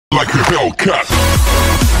like a Hellcat.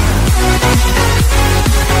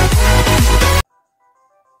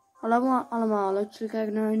 Hallo allemaal, leuk dat jullie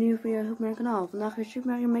kijken naar een nieuwe video op mijn kanaal. Vandaag weer Super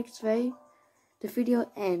Mario Maker 2. The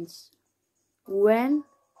video ends when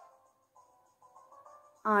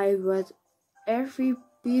I let every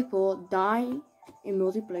people die in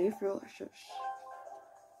multiplayer versus.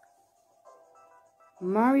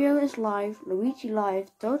 Mario is live, Luigi live,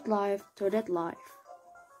 Toad live, Toadette live.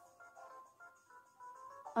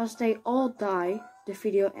 As they all die, the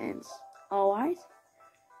video ends. Alright?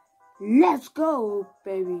 Let's go,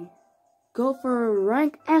 baby! Go for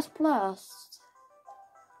rank S+.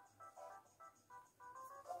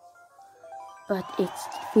 But it's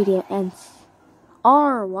the video ends.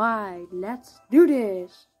 Alright, let's do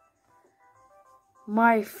this!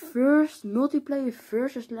 My first multiplayer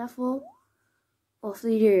versus level of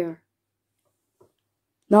the year.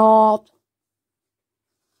 Not.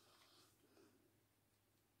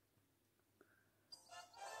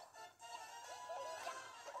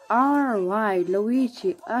 Alright,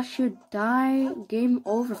 Luigi, I should die. Game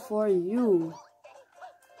over for you.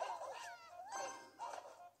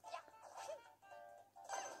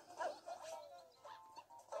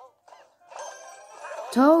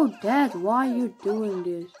 Toadette, why are you doing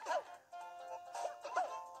this?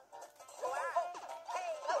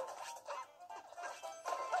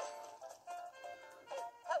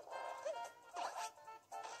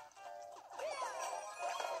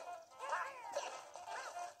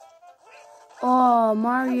 Oh,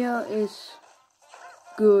 Mario is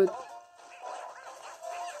good.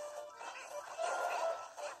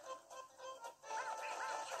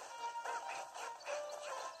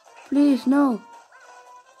 Please, no.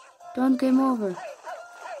 Don't game over.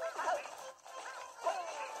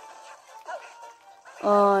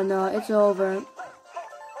 Oh no, it's over.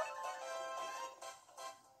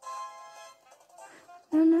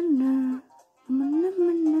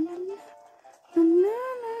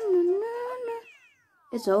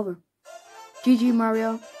 It's over. GG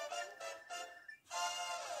Mario.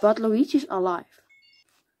 But Luigi's alive.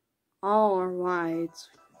 Alright.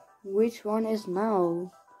 Which one is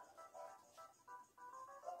now?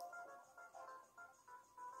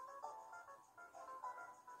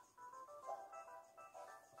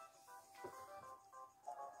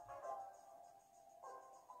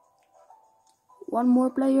 One more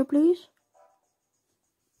player, please.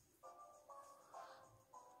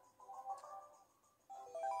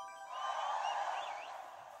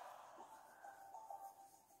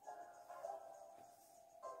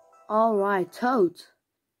 Alright, Toad.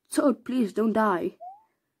 Toad, please don't die.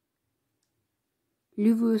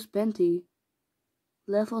 Luvius Benty.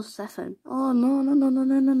 Level 7. Oh no, no, no, no,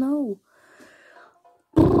 no, no, no.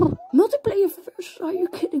 Multiplayer first, are you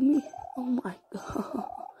kidding me? Oh my god.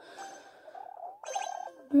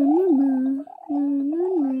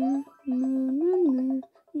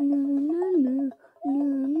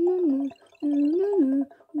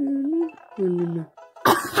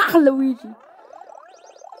 Luigi.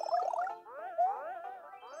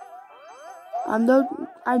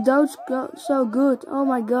 I don't go so good. Oh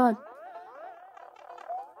my god.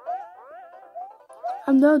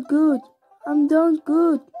 I'm not good. I'm not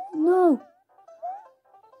good. No.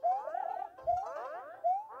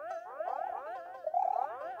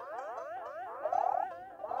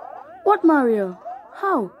 What, Mario?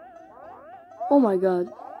 How? Oh my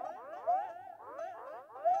god.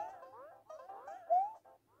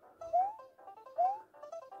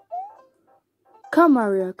 Come,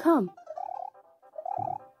 Mario, come.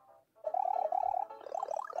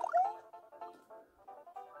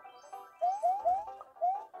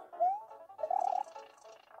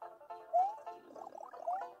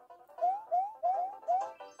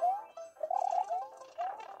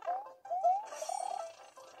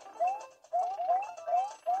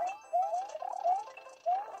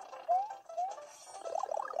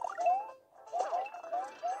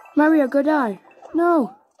 Mario, go die.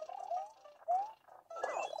 No.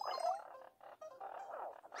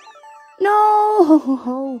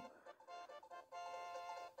 No.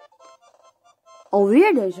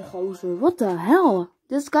 Alweer deze gozer. What the hell?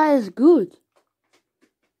 This guy is good.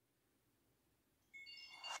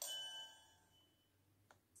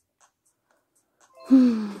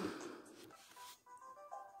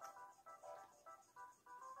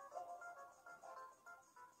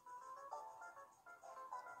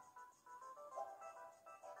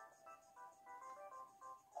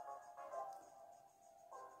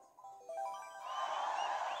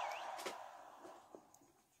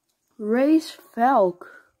 Race Falk.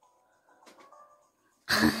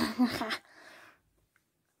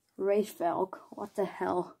 Race Falk. What the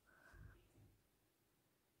hell?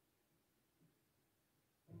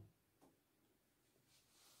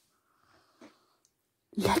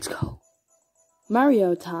 Let's go.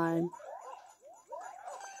 Mario time.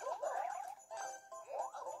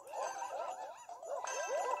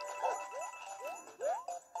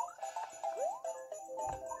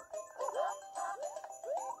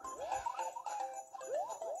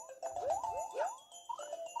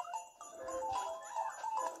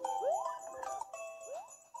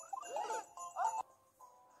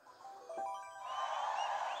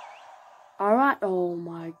 Alright, oh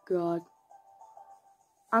my god.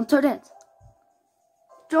 I'm Toadette.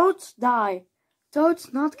 Toads die.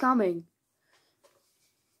 Toad's not coming.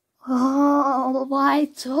 Oh, why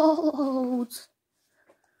Toad?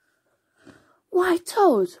 Why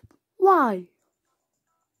Toad? Why?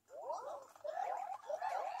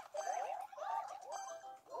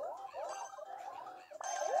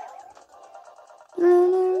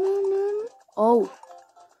 Oh.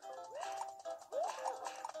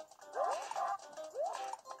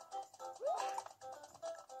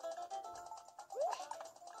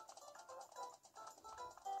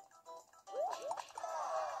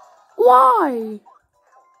 Why?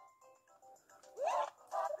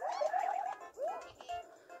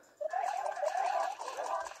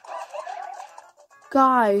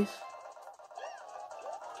 Guys.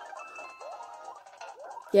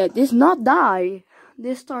 Yeah, this not die.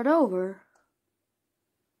 This start over.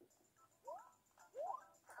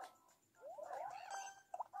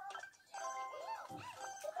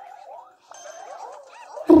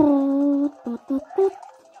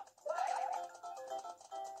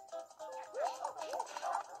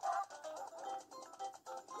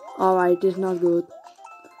 Alright, this is not good.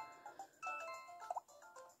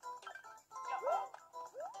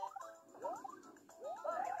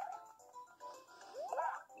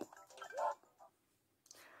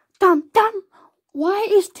 Damn! Why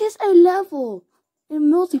is this a level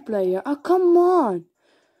in multiplayer? Oh, come on.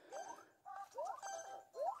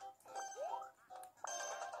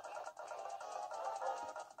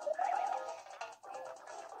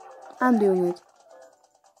 I'm doing it.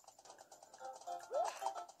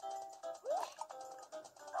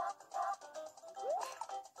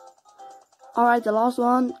 Alright, the last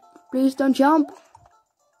one. Please don't jump.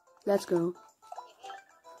 Let's go.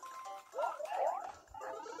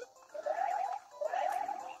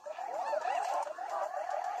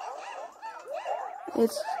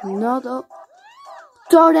 It's not a...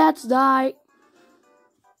 Toadette die.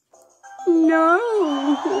 No.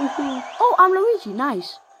 Oh, I'm Luigi.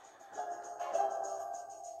 Nice.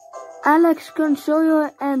 Alex,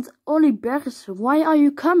 Consolio and Ollie Bergs, why are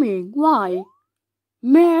you coming? Why?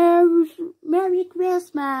 Merry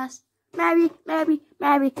Christmas. Merry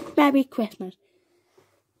Christmas.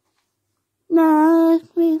 No,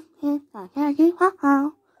 boom.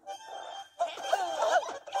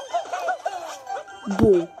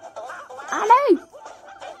 Allee.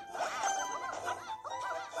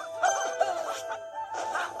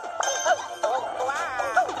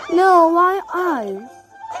 No, why I?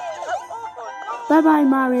 Bye bye,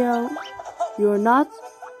 Mario. You're not.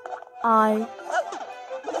 I.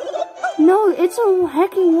 No, it's a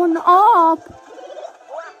hacking one up.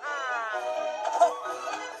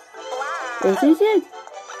 This is it.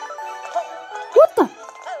 What the?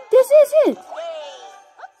 This is it.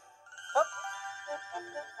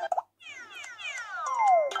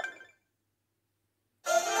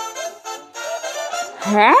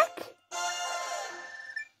 Hack?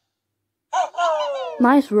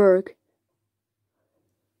 Nice work.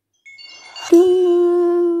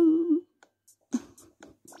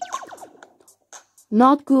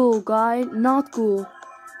 Not cool, guy. Not cool.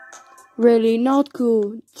 Really, not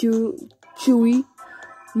cool. Chewy.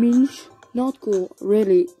 Minch. Not cool.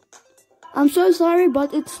 Really. I'm so sorry,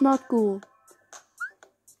 but it's not cool.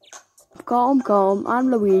 Calm. I'm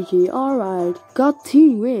Luigi. Alright. Got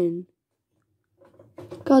 10 win.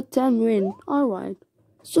 Got 10 win. Alright.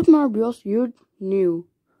 Super Mario Bros. U new.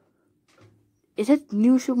 Is it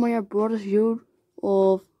new Super Mario Bros. U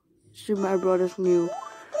of Super Mario Bros. New?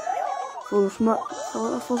 Volgens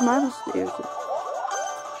mij was het de eerste.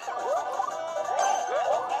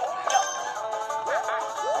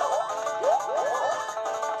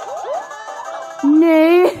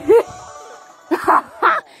 Nee.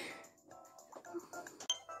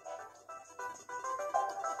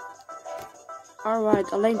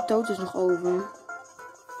 Alright, alleen Toad is nog over.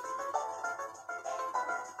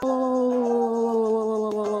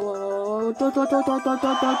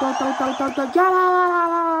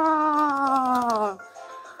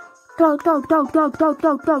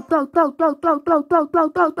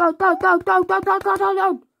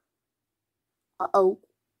 Uh-oh.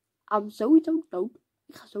 I'm sowieso dood.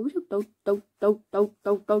 Ik ga sowieso dood.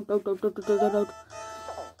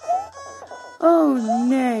 Oh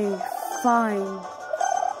nee, fine.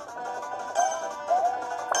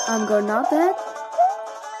 I'm going not that.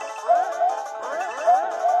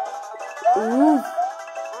 Ooh.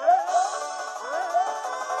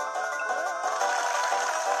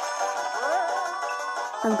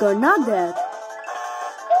 I'm going not that.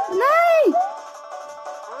 Nee!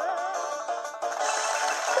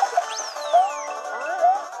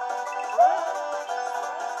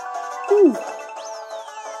 Oeh.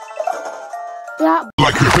 Ja.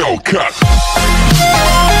 Like a Hellcat.